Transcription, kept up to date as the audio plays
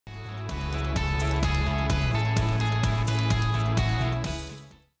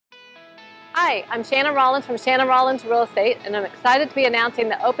Hi, I'm Shannon Rollins from Shannon Rollins Real Estate, and I'm excited to be announcing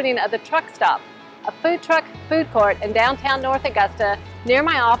the opening of the Truck Stop, a food truck food court in downtown North Augusta near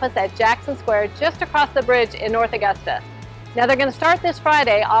my office at Jackson Square, just across the bridge in North Augusta. Now they're going to start this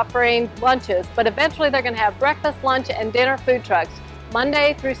Friday offering lunches, but eventually they're going to have breakfast, lunch, and dinner food trucks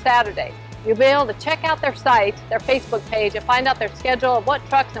Monday through Saturday. You'll be able to check out their site, their Facebook page, and find out their schedule of what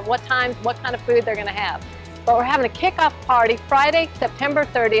trucks and what times, what kind of food they're going to have. But we're having a kickoff party Friday, September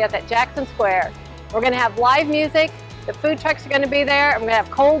 30th at Jackson Square. We're going to have live music, the food trucks are going to be there, and we're going to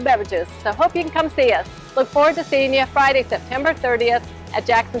have cold beverages. So hope you can come see us. Look forward to seeing you Friday, September 30th at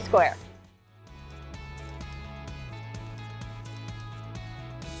Jackson Square.